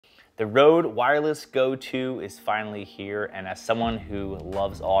The Rode Wireless Go 2 is finally here, and as someone who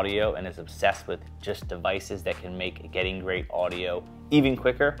loves audio and is obsessed with just devices that can make getting great audio even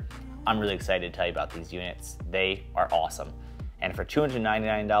quicker, I'm really excited to tell you about these units. They are awesome. And for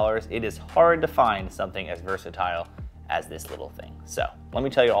 $299, it is hard to find something as versatile as this little thing. So let me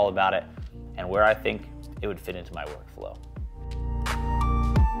tell you all about it and where I think it would fit into my workflow.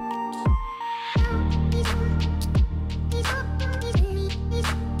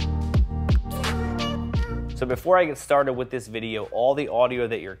 So before I get started with this video, all the audio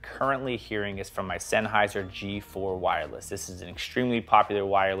that you're currently hearing is from my Sennheiser G4 wireless. This is an extremely popular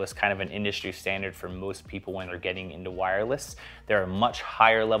wireless, kind of an industry standard for most people when they're getting into wireless. There are much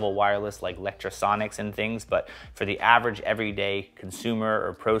higher level wireless like Lectrosonics and things, but for the average everyday consumer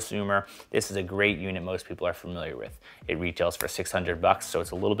or prosumer, this is a great unit most people are familiar with. It retails for $600, so it's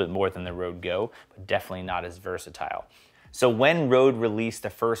a little bit more than the Rode Go, but definitely not as versatile. So when Rode released the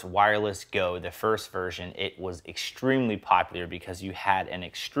first wireless Go, the first version, it was extremely popular because you had an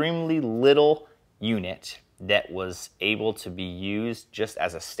extremely little unit that was able to be used just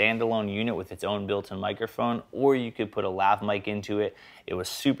as a standalone unit with its own built-in microphone, or you could put a Lav mic into it. It was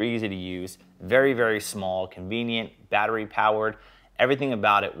super easy to use, very, very small, convenient, battery powered. Everything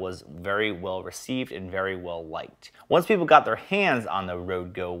about it was very well received and very well liked. Once people got their hands on the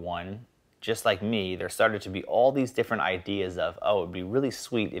Rode Go 1, just like me, there started to be all these different ideas of, oh, it'd be really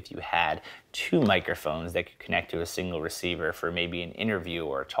sweet if you had two microphones that could connect to a single receiver for maybe an interview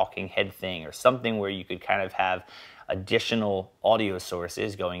or a talking head thing or something where you could kind of have additional audio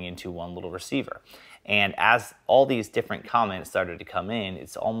sources going into one little receiver. And as all these different comments started to come in,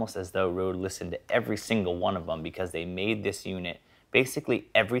 it's almost as though Rode listened to every single one of them because they made this unit basically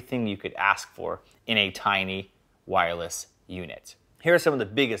everything you could ask for in a tiny wireless unit. Here are some of the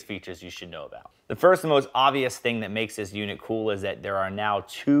biggest features you should know about. The first and most obvious thing that makes this unit cool is that there are now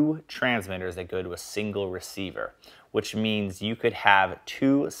two transmitters that go to a single receiver, which means you could have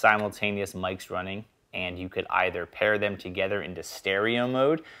two simultaneous mics running and you could either pair them together into stereo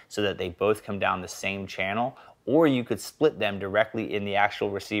mode so that they both come down the same channel, or you could split them directly in the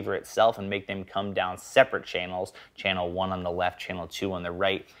actual receiver itself and make them come down separate channels, channel 1 on the left, channel 2 on the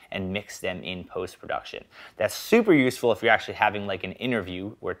right, and mix them in post-production. That's super useful if you're actually having like an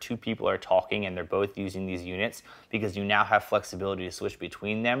interview where two people are talking and they're both using these units, because you now have flexibility to switch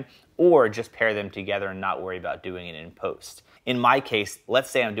between them, or just pair them together and not worry about doing it in post. In my case,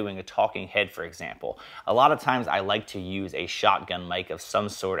 let's say I'm doing a talking head, for example. A lot of times I like to use a shotgun mic of some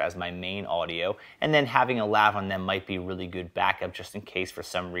sort as my main audio, and then having a lav on them might be really good backup just in case for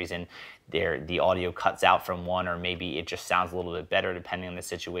some reason the audio cuts out from one, or maybe it just sounds a little bit better depending on the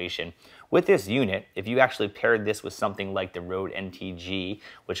situation. With this unit, if you actually paired this with something like the Rode NTG,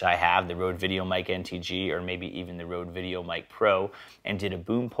 which I have, the Rode Video Mic NTG, or maybe even the Rode Video Mic Pro, and did a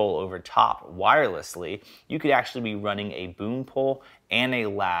boom pole over top wirelessly, you could actually be running a boom pole and a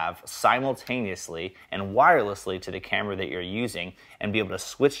lav simultaneously and wirelessly to the camera that you're using and be able to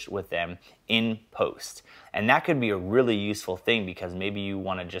switch with them in post. And that could be a really useful thing because maybe you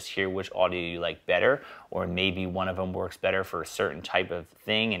want to just hear which audio you like better, or maybe one of them works better for a certain type of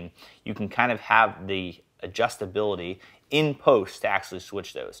thing, and you can kind of have the adjustability in post to actually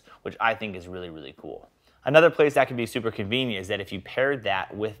switch those, which I think is really, really cool. Another place that can be super convenient is that if you paired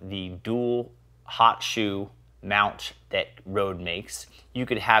that with the dual hot shoe mount that Rode makes, you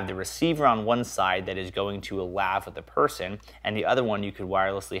could have the receiver on one side that is going to a lav with the person, and the other one you could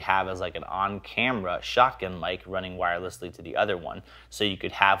wirelessly have as like an on-camera shotgun mic running wirelessly to the other one. So you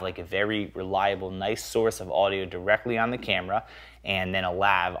could have like a very reliable, nice source of audio directly on the camera, and then a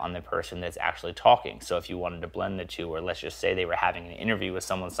lav on the person that's actually talking. So if you wanted to blend the two, or let's just say they were having an interview with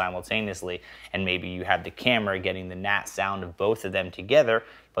someone simultaneously, and maybe you have the camera getting the nat sound of both of them together,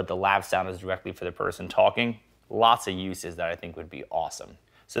 but the lav sound is directly for the person talking, lots of uses that I think would be awesome.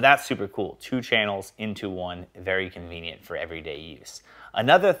 So that's super cool. Two channels into one, very convenient for everyday use.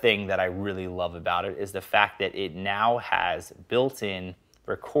 Another thing that I really love about it is the fact that it now has built-in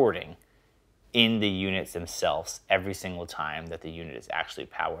recording in the units themselves every single time that the unit is actually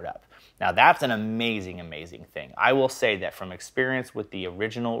powered up. Now that's an amazing, amazing thing. I will say that from experience with the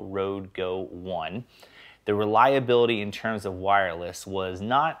original Rode Go 1, the reliability in terms of wireless was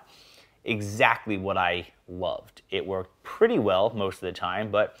not exactly what I loved. It worked pretty well most of the time,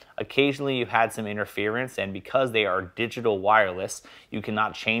 but occasionally you had some interference, and because they are digital wireless, you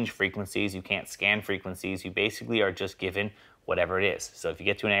cannot change frequencies, you can't scan frequencies, you basically are just given whatever it is. So if you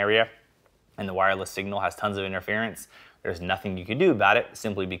get to an area and the wireless signal has tons of interference, there's nothing you can do about it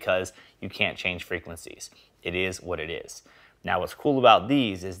simply because you can't change frequencies. It is what it is. Now what's cool about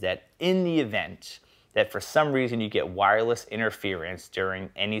these is that in the event that for some reason you get wireless interference during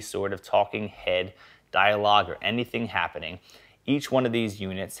any sort of talking head, dialogue, or anything happening, each one of these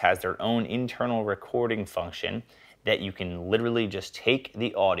units has their own internal recording function that you can literally just take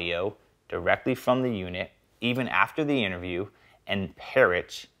the audio directly from the unit, even after the interview, and pair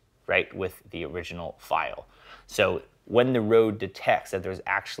it right with the original file. So when the Rode detects that there's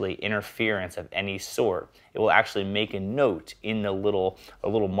actually interference of any sort, it will actually make a note in a little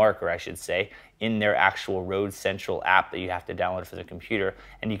marker, I should say, in their actual Rode Central app that you have to download for the computer,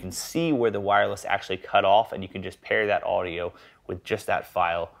 and you can see where the wireless actually cut off, and you can just pair that audio with just that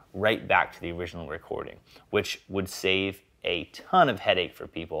file right back to the original recording, which would save a ton of headache for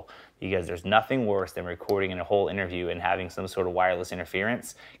people, because there's nothing worse than recording in a whole interview and having some sort of wireless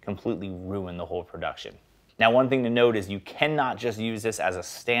interference completely ruin the whole production. Now, one thing to note is you cannot just use this as a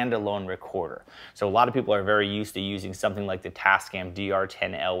standalone recorder. So a lot of people are very used to using something like the Tascam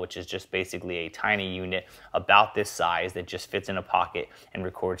DR10L, which is just basically a tiny unit about this size that just fits in a pocket and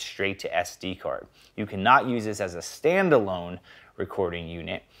records straight to SD card. You cannot use this as a standalone recording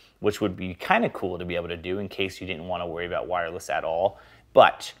unit, which would be kind of cool to be able to do in case you didn't want to worry about wireless at all,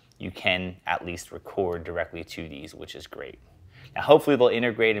 but you can at least record directly to these, which is great. Now, hopefully they'll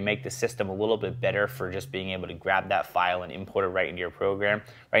integrate and make the system a little bit better for just being able to grab that file and import it right into your program.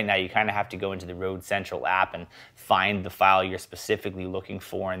 Right now, you kind of have to go into the Rode Central app and find the file you're specifically looking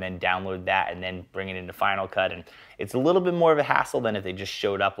for and then download that and then bring it into Final Cut. And it's a little bit more of a hassle than if they just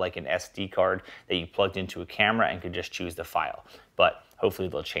showed up like an SD card that you plugged into a camera and could just choose the file. But hopefully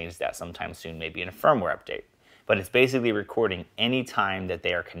they'll change that sometime soon, maybe in a firmware update. But it's basically recording any time that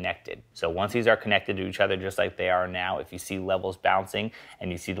they are connected. So once these are connected to each other just like they are now, if you see levels bouncing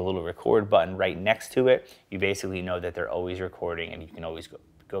and you see the little record button right next to it, you basically know that they're always recording, and you can always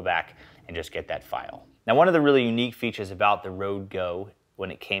go back and just get that file. Now, one of the really unique features about the Rode Go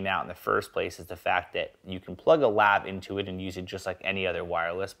when it came out in the first place is the fact that you can plug a lav into it and use it just like any other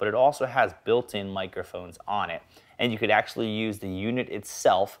wireless, but it also has built-in microphones on it. And you could actually use the unit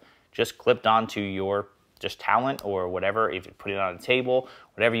itself just clipped onto your just talent or whatever, if you put it on a table,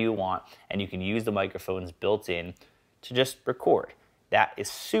 whatever you want, and you can use the microphones built in to just record. That is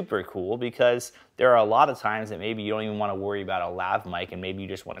super cool, because there are a lot of times that maybe you don't even want to worry about a lav mic, and maybe you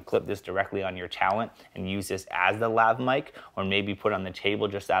just want to clip this directly on your talent and use this as the lav mic, or maybe put it on the table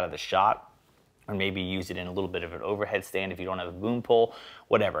just out of the shot, or maybe use it in a little bit of an overhead stand if you don't have a boom pole,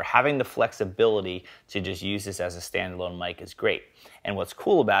 whatever. Having the flexibility to just use this as a standalone mic is great. And what's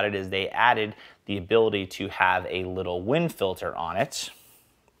cool about it is they added the ability to have a little wind filter on it,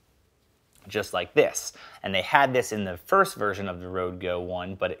 just like this. And they had this in the first version of the Rode Go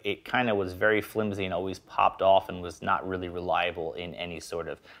one, but it kind of was very flimsy and always popped off and was not really reliable in any sort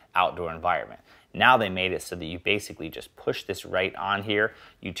of outdoor environment. Now they made it so that you basically just push this right on here,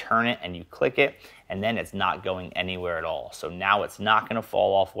 you turn it and you click it, and then it's not going anywhere at all. So now it's not going to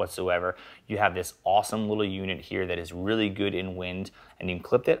fall off whatsoever. You have this awesome little unit here that is really good in wind, and you can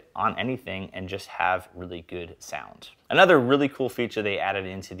clip it on anything and just have really good sound. Another really cool feature they added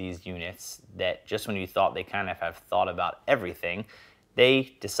into these units that just when you thought they kind of have thought about everything,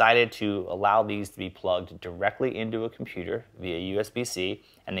 they decided to allow these to be plugged directly into a computer via USB-C,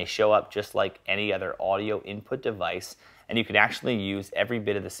 and they show up just like any other audio input device, and you can actually use every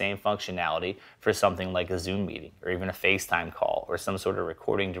bit of the same functionality for something like a Zoom meeting or even a FaceTime call or some sort of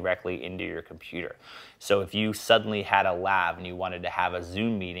recording directly into your computer. So if you suddenly had a lav and you wanted to have a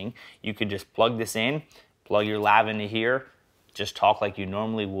Zoom meeting, you could just plug this in, plug your lav into here, just talk like you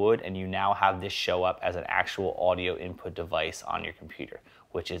normally would, and you now have this show up as an actual audio input device on your computer,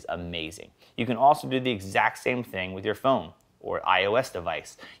 which is amazing. You can also do the exact same thing with your phone or iOS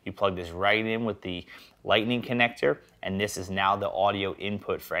device. You plug this right in with the lightning connector, and this is now the audio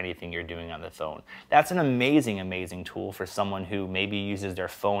input for anything you're doing on the phone. That's an amazing, amazing tool for someone who maybe uses their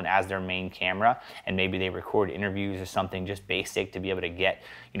phone as their main camera, and maybe they record interviews or something just basic to be able to get,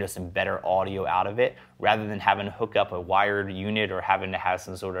 some better audio out of it, rather than having to hook up a wired unit or having to have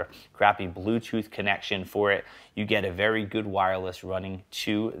some sort of crappy Bluetooth connection for it. You get a very good wireless running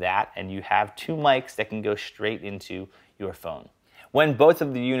to that, and you have two mics that can go straight into your phone. When both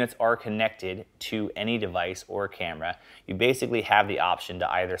of the units are connected to any device or camera, you basically have the option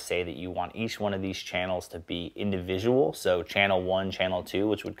to either say that you want each one of these channels to be individual, so channel 1, channel 2,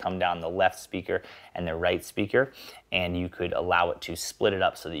 which would come down the left speaker and the right speaker, and you could allow it to split it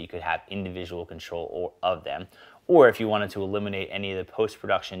up so that you could have individual control of them. Or if you wanted to eliminate any of the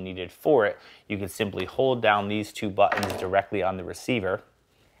post-production needed for it, you could simply hold down these two buttons directly on the receiver,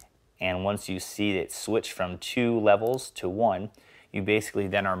 and once you see it switch from 2 levels to 1, you basically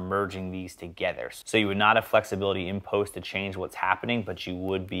then are merging these together. So you would not have flexibility in post to change what's happening, but you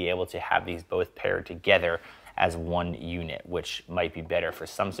would be able to have these both paired together as one unit, which might be better for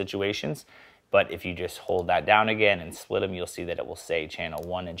some situations. But if you just hold that down again and split them, you'll see that it will say channel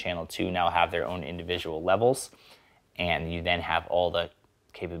 1 and channel 2 now have their own individual levels, and you then have all the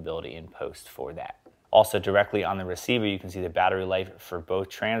capability in post for that. Also, directly on the receiver, you can see the battery life for both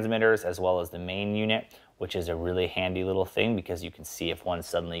transmitters as well as the main unit, which is a really handy little thing because you can see if one's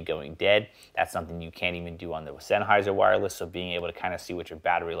suddenly going dead. That's something you can't even do on the Sennheiser wireless, so being able to kind of see what your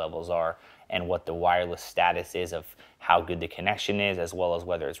battery levels are and what the wireless status is of how good the connection is, as well as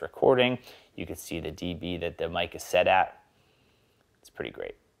whether it's recording. You can see the dB that the mic is set at. It's pretty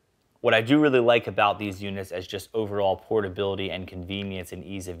great. What I do really like about these units as just overall portability and convenience and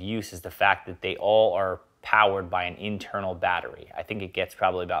ease of use is the fact that they all are powered by an internal battery. I think it gets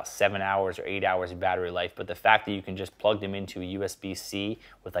probably about 7 hours or 8 hours of battery life, but the fact that you can just plug them into a USB-C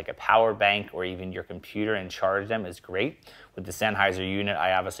with like a power bank or even your computer and charge them is great. With the Sennheiser unit,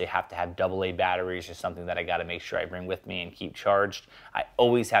 I obviously have to have AA batteries or something that I got to make sure I bring with me and keep charged. I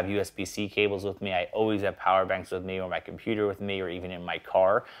always have USB-C cables with me. I always have power banks with me or my computer with me or even in my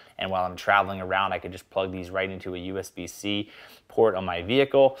car. And while I'm traveling around, I could just plug these right into a USB-C port on my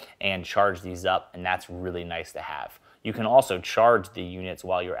vehicle and charge these up, and that's really nice to have. You can also charge the units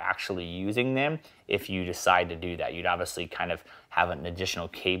while you're actually using them if you decide to do that. You'd obviously kind of have an additional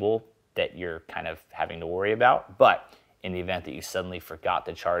cable that you're kind of having to worry about, but in the event that you suddenly forgot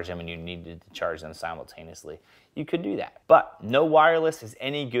to charge them and you needed to charge them simultaneously, you could do that. But no wireless is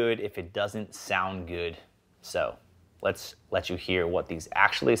any good if it doesn't sound good. So let's let you hear what these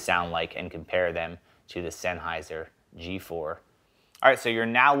actually sound like and compare them to the Sennheiser G4. All right, so you're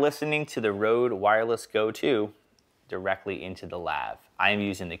now listening to the Rode Wireless Go 2 directly into the Lav. I am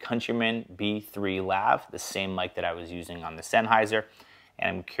using the Countryman B3 Lav, the same mic that I was using on the Sennheiser,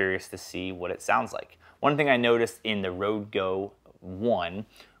 and I'm curious to see what it sounds like. One thing I noticed in the Rode Go 1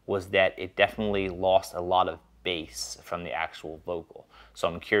 was that it definitely lost a lot of bass from the actual vocal. So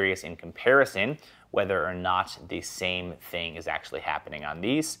I'm curious in comparison whether or not the same thing is actually happening on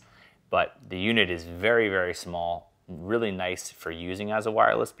these, but the unit is very, very small, really nice for using as a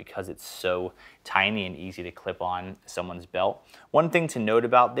wireless because it's so tiny and easy to clip on someone's belt. One thing to note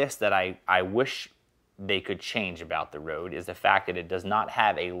about this that I wish they could change about the Rode is the fact that it does not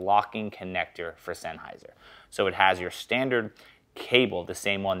have a locking connector for Sennheiser. So it has your standard cable, the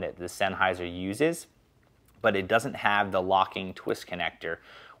same one that the Sennheiser uses, but it doesn't have the locking twist connector,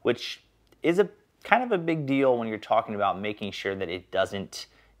 which is a kind of a big deal when you're talking about making sure that it doesn't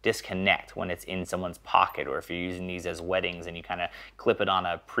disconnect when it's in someone's pocket, or if you're using these as weddings and you kind of clip it on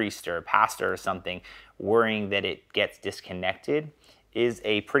a priest or a pastor or something, worrying that it gets disconnected is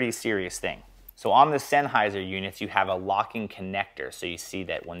a pretty serious thing. So on the Sennheiser units, you have a locking connector. So you see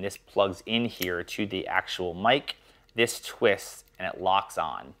that when this plugs in here to the actual mic, this twists and it locks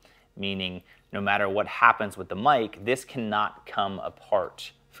on, meaning no matter what happens with the mic, this cannot come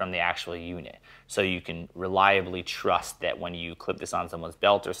apart from the actual unit. So you can reliably trust that when you clip this on someone's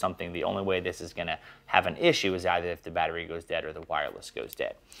belt or something, the only way this is gonna have an issue is either if the battery goes dead or the wireless goes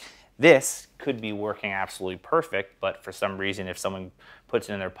dead. This could be working absolutely perfect, but for some reason, if someone puts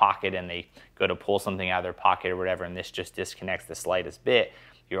it in their pocket and they go to pull something out of their pocket or whatever, and this just disconnects the slightest bit,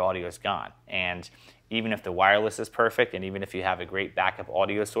 your audio is gone. And even if the wireless is perfect, and even if you have a great backup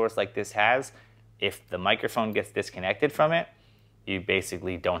audio source like this has, if the microphone gets disconnected from it, you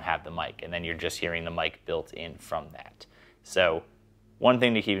basically don't have the mic, and then you're just hearing the mic built in from that. So one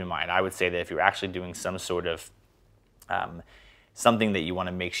thing to keep in mind, I would say that if you're actually doing some sort of something that you want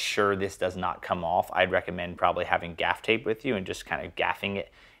to make sure this does not come off, I'd recommend probably having gaff tape with you and just kind of gaffing it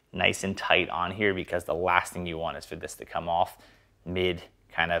nice and tight on here, because the last thing you want is for this to come off mid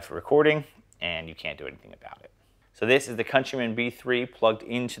kind of recording and you can't do anything about it. So this is the Countryman B3 plugged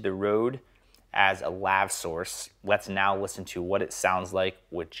into the Rode as a lav source. Let's now listen to what it sounds like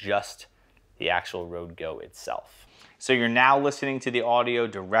with just the actual Rode Go itself. So you're now listening to the audio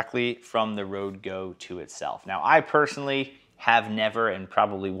directly from the Rode Go 2 itself. Now I personally have never and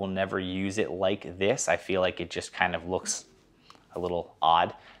probably will never use it like this. I feel like it just kind of looks a little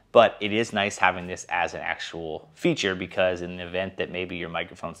odd, but it is nice having this as an actual feature, because in the event that maybe your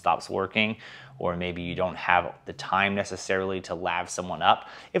microphone stops working, or maybe you don't have the time necessarily to lav someone up.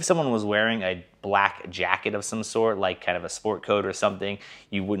 If someone was wearing a black jacket of some sort, like kind of a sport coat or something,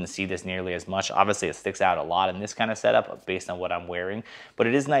 you wouldn't see this nearly as much. Obviously it sticks out a lot in this kind of setup based on what I'm wearing, but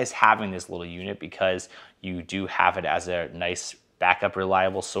it is nice having this little unit because you do have it as a nice backup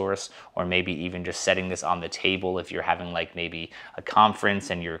reliable source, or maybe even just setting this on the table if you're having like maybe a conference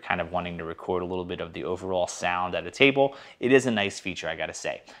and you're kind of wanting to record a little bit of the overall sound at a table. It is a nice feature, I gotta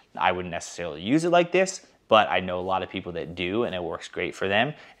say. I wouldn't necessarily use it like this, but I know a lot of people that do, and it works great for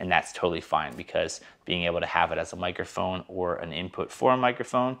them, and that's totally fine, because being able to have it as a microphone or an input for a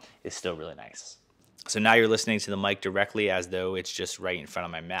microphone is still really nice. So now you're listening to the mic directly as though it's just right in front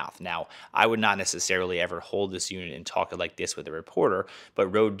of my mouth. Now, I would not necessarily ever hold this unit and talk like this with a reporter, but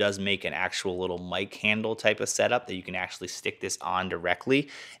Rode does make an actual little mic handle type of setup that you can actually stick this on directly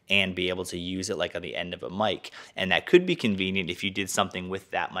and be able to use it like on the end of a mic. And that could be convenient if you did something with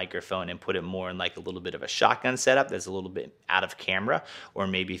that microphone and put it more in like a little bit of a shotgun setup that's a little bit out of camera, or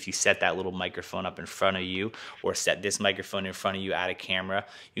maybe if you set that little microphone up in front of you or set this microphone in front of you out of camera,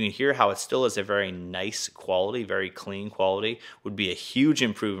 you can hear how it still is a very nice quality, very clean quality. Would be a huge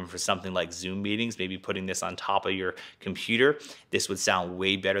improvement for something like Zoom meetings, maybe putting this on top of your computer. This would sound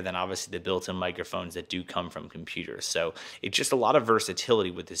way better than obviously the built-in microphones that do come from computers. So it's just a lot of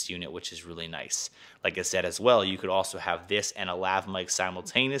versatility with this unit, which is really nice. Like I said as well, you could also have this and a lav mic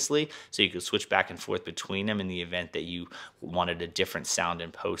simultaneously, so you could switch back and forth between them in the event that you wanted a different sound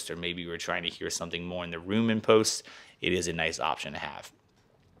in post, or maybe you were trying to hear something more in the room in post. It is a nice option to have.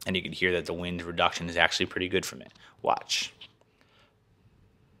 And you can hear that the wind reduction is actually pretty good from it. Watch.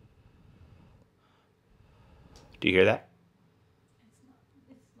 Do you hear that?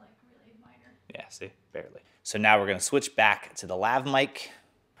 It's like really minor. Yeah, see, barely. So now we're gonna switch back to the lav mic.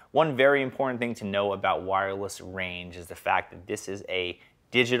 One very important thing to know about wireless range is the fact that this is a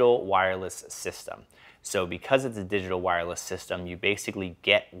digital wireless system. So because it's a digital wireless system, you basically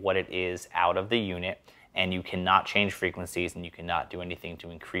get what it is out of the unit, and you cannot change frequencies and you cannot do anything to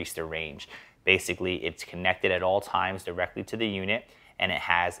increase the range. Basically, it's connected at all times directly to the unit, and it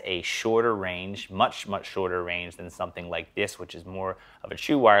has a shorter range, much shorter range than something like this, which is more of a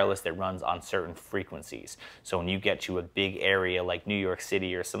true wireless that runs on certain frequencies. So when you get to a big area like New York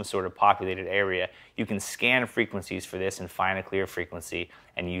City or some sort of populated area, you can scan frequencies for this and find a clear frequency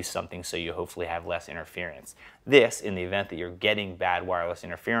and use something so you hopefully have less interference. This, in the event that you're getting bad wireless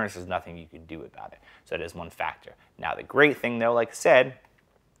interference, there's nothing you can do about it. So that is one factor. Now the great thing though, like I said,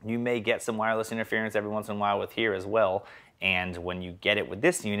 you may get some wireless interference every once in a while with here as well. And when you get it with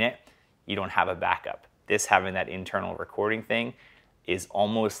this unit, you don't have a backup. This having that internal recording thing is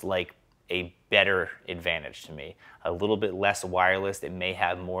almost like a better advantage to me. A little bit less wireless, it may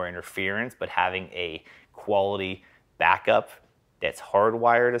have more interference, but having a quality backup that's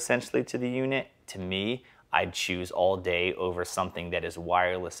hardwired essentially to the unit, to me, I'd choose all day over something that is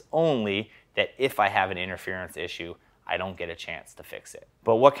wireless only, that if I have an interference issue, I don't get a chance to fix it.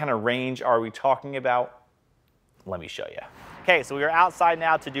 But what kind of range are we talking about? Let me show you. Okay, so we are outside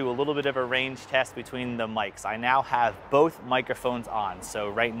now to do a little bit of a range test between the mics. I now have both microphones on. So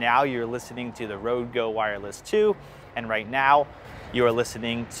right now you're listening to the Rode Go Wireless 2, and right now you are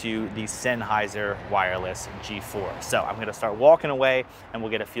listening to the Sennheiser Wireless G4. So I'm gonna start walking away and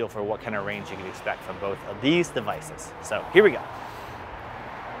we'll get a feel for what kind of range you can expect from both of these devices. So here we go.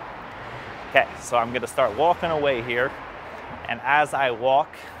 Okay, so I'm gonna start walking away here, and as I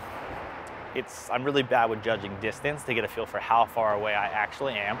walk, I'm really bad with judging distance to get a feel for how far away I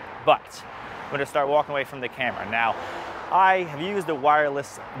actually am, but I'm gonna start walking away from the camera. Now, I have used the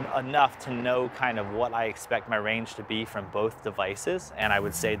wireless enough to know kind of what I expect my range to be from both devices, and I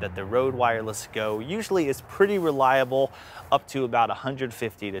would say that the Rode Wireless Go usually is pretty reliable up to about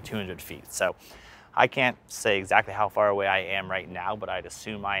 150 to 200 feet. So I can't say exactly how far away I am right now, but I'd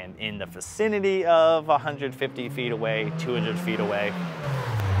assume I am in the vicinity of 150 feet away, 200 feet away,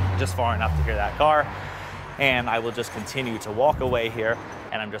 just far enough to hear that car. And I will just continue to walk away here,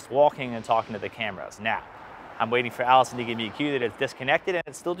 and I'm just walking and talking to the cameras. Now, I'm waiting for Allison to give me a cue that it's disconnected, and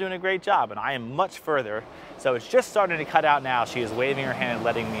it's still doing a great job, and I am much further. So it's just starting to cut out now. She is waving her hand,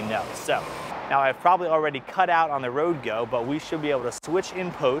 letting me know. So now I've probably already cut out on the Rode Go, but we should be able to switch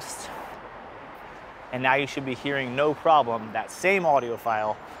in post. And now you should be hearing no problem that same audio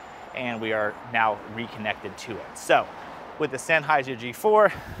file, and we are now reconnected to it. So with the Sennheiser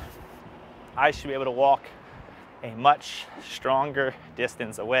G4, I should be able to walk a much stronger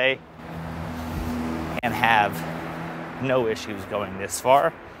distance away and have no issues going this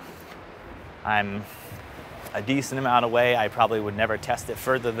far. I'm a decent amount away. I probably would never test it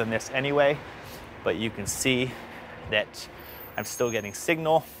further than this anyway, but you can see that I'm still getting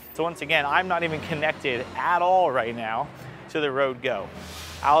signal. So once again, I'm not even connected at all right now to the Rode Go.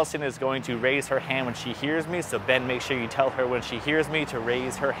 Allison is going to raise her hand when she hears me, so Ben, make sure you tell her when she hears me to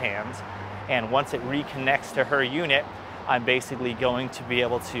raise her hand. And once it reconnects to her unit, I'm basically going to be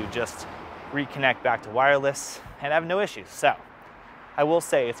able to just reconnect back to wireless and have no issues. So I will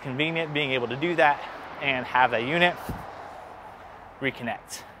say it's convenient being able to do that and have that unit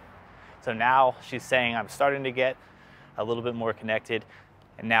reconnect. So now she's saying I'm starting to get a little bit more connected,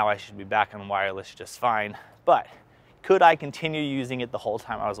 and now I should be back on wireless just fine. But could I continue using it the whole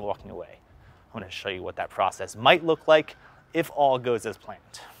time I was walking away? I'm going to show you what that process might look like if all goes as planned.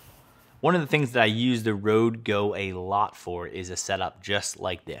 One of the things that I use the Rode Go a lot for is a setup just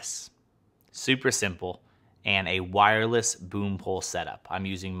like this. Super simple, and a wireless boom pole setup. I'm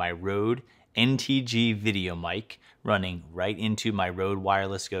using my Rode NTG video mic running right into my Rode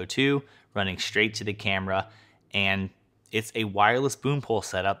Wireless Go 2, running straight to the camera, and it's a wireless boom pole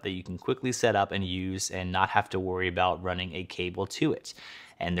setup that you can quickly set up and use and not have to worry about running a cable to it.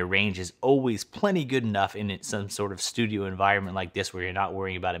 And the range is always plenty good enough in some sort of studio environment like this where you're not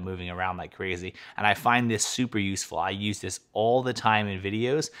worrying about it moving around like crazy. And I find this super useful. I use this all the time in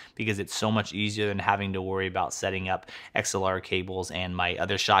videos because it's so much easier than having to worry about setting up XLR cables and my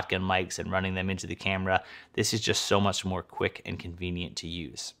other shotgun mics and running them into the camera. This is just so much more quick and convenient to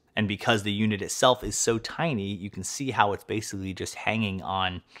use. And because the unit itself is so tiny, you can see how it's basically just hanging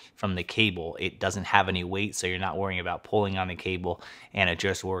on from the cable. It doesn't have any weight, so you're not worrying about pulling on the cable, and it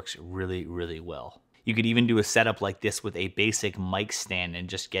just works really, really well. You could even do a setup like this with a basic mic stand and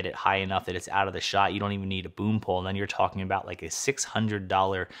just get it high enough that it's out of the shot. You don't even need a boom pole, and then you're talking about like a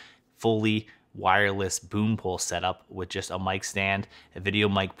 $600 fully wireless boom pole setup with just a mic stand, a Video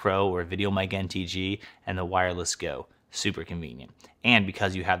Mic Pro or a Video Mic NTG, and the Wireless Go. Super convenient. And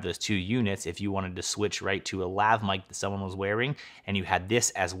because you have those two units, if you wanted to switch right to a Lav mic that someone was wearing and you had this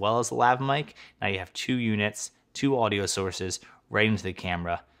as well as the Lav mic, now you have two units, two audio sources right into the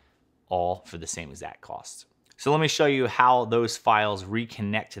camera, all for the same exact cost. So let me show you how those files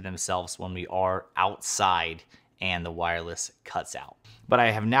reconnect to themselves when we are outside and the wireless cuts out. But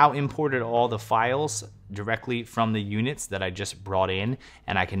I have now imported all the files directly from the units that I just brought in,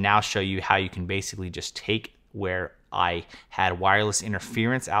 and I can now show you how you can basically just take where I had wireless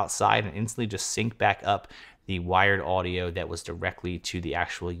interference outside and instantly just sync back up the wired audio that was directly to the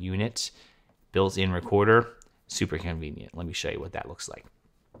actual unit. Built-in recorder, super convenient. Let me show you what that looks like.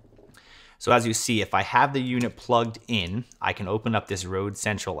 So as you see, if I have the unit plugged in, I can open up this Rode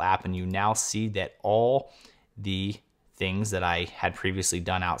Central app, and you now see that all the things that I had previously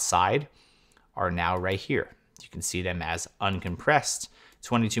done outside are now right here. You can see them as uncompressed,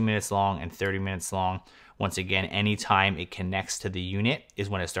 22 minutes long and 30 minutes long. Once again, anytime it connects to the unit is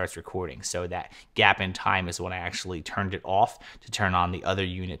when it starts recording. So that gap in time is when I actually turned it off to turn on the other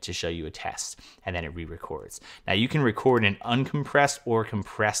unit to show you a test, and then it re-records. Now you can record in uncompressed or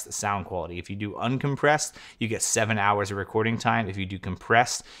compressed sound quality. If you do uncompressed, you get 7 hours of recording time. If you do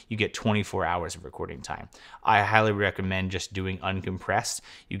compressed, you get 24 hours of recording time. I highly recommend just doing uncompressed.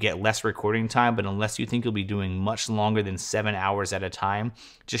 You get less recording time, but unless you think you'll be doing much longer than 7 hours at a time,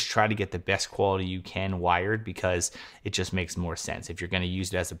 just try to get the best quality you can wired, because it just makes more sense. If you're going to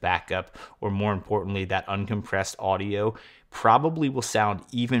use it as a backup, or more importantly, that uncompressed audio probably will sound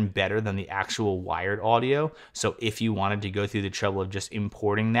even better than the actual wired audio. So if you wanted to go through the trouble of just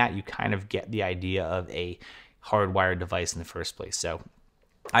importing that, you kind of get the idea of a hardwired device in the first place. So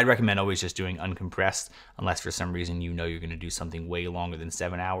I'd recommend always just doing uncompressed, unless for some reason you know you're going to do something way longer than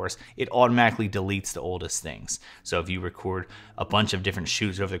 7 hours. It automatically deletes the oldest things. So if you record a bunch of different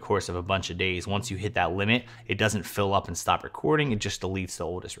shoots over the course of a bunch of days, once you hit that limit, it doesn't fill up and stop recording. It just deletes the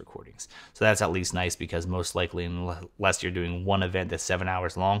oldest recordings. So that's at least nice, because most likely, unless you're doing one event that's 7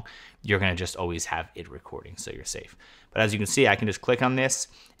 hours long, you're going to just always have it recording, so you're safe. But as you can see, I can just click on this,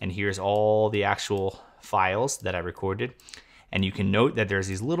 and here's all the actual files that I recorded. And you can note that there's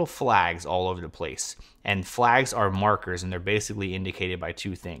these little flags all over the place. And flags are markers, and they're basically indicated by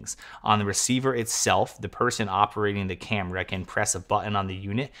two things. On the receiver itself, the person operating the camera can press a button on the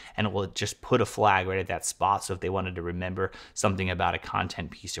unit, and it will just put a flag right at that spot. So if they wanted to remember something about a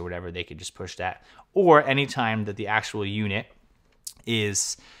content piece or whatever, they could just push that. Or anytime that the actual unit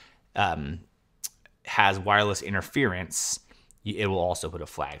is has wireless interference, it will also put a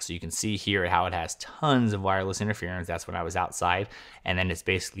flag. So you can see here how it has tons of wireless interference. That's when I was outside. And then it's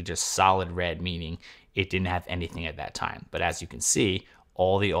basically just solid red, meaning it didn't have anything at that time. But as you can see,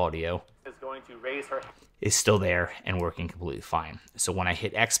 all the audio is still there and working completely fine. So when I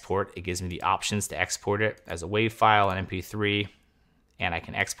hit export, it gives me the options to export it as a WAV file, an MP3, and I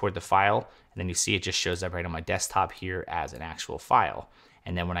can export the file. And then you see it just shows up right on my desktop here as an actual file.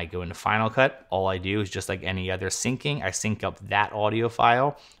 And then when I go into Final Cut, all I do is just like any other syncing, I sync up that audio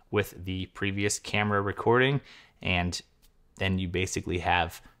file with the previous camera recording, and then you basically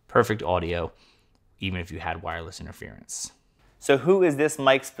have perfect audio, even if you had wireless interference. So who is this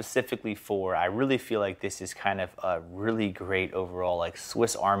mic specifically for? I really feel like this is kind of a really great overall like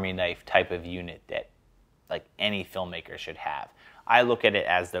Swiss Army knife type of unit that like any filmmaker should have. I look at it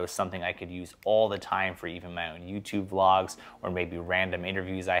as though something I could use all the time for even my own YouTube vlogs, or maybe random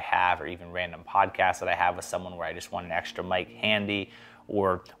interviews I have, or even random podcasts that I have with someone where I just want an extra mic handy,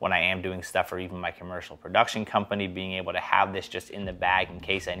 or when I am doing stuff for even my commercial production company, being able to have this just in the bag in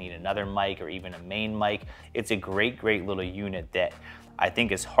case I need another mic or even a main mic. It's a great little unit that I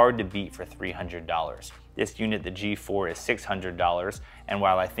think is hard to beat for $300. This unit, the G4, is $600, and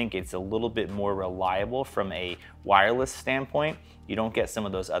while I think it's a little bit more reliable from a wireless standpoint, you don't get some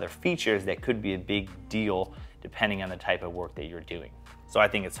of those other features that could be a big deal depending on the type of work that you're doing. So I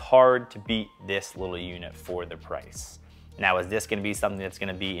think it's hard to beat this little unit for the price. Now, is this gonna be something that's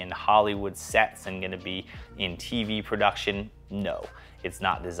gonna be in Hollywood sets and gonna be in TV production? No, it's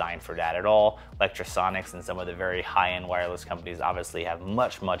not designed for that at all. Electrosonics and some of the very high-end wireless companies obviously have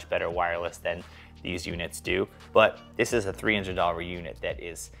much better wireless than these units do, but this is a $300 unit that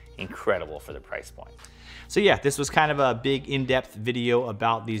is incredible for the price point. So yeah, this was kind of a big in-depth video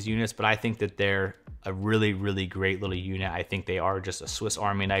about these units, but I think that they're a really great little unit. I think they are just a Swiss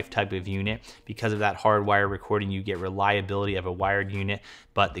Army knife type of unit. Because of that hardwire recording, you get reliability of a wired unit,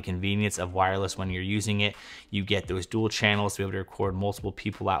 but the convenience of wireless when you're using it. You get those dual channels to be able to record multiple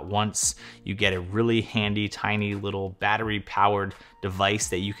people at once. You get a really handy, tiny little battery powered device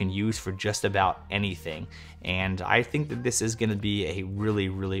that you can use for just about anything. And I think that this is gonna be a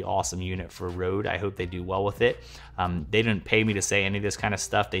really awesome unit for Rode. I hope they do well with it. They didn't pay me to say any of this kind of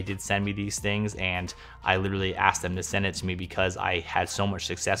stuff. They did send me these things, and I literally asked them to send it to me because I had so much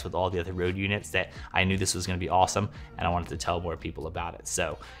success with all the other Rode units that I knew this was gonna be awesome, and I wanted to tell more people about it.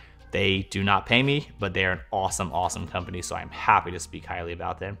 So they do not pay me, but they're an awesome company, so I'm happy to speak highly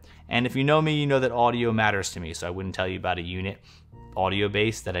about them. And if you know me, you know that audio matters to me, so I wouldn't tell you about a unit audio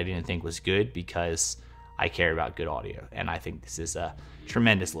based that I didn't think was good, because I care about good audio, and I think this is a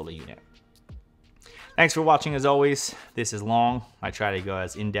tremendous little unit. Thanks for watching as always. This is long. I try to go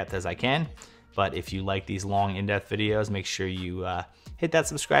as in-depth as I can, but if you like these long in-depth videos, make sure you hit that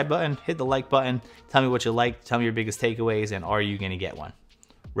subscribe button, hit the like button, tell me what you like, tell me your biggest takeaways, and are you gonna get one?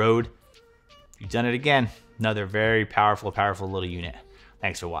 Rode, you've done it again. Another very powerful little unit.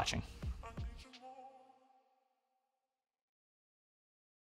 Thanks for watching.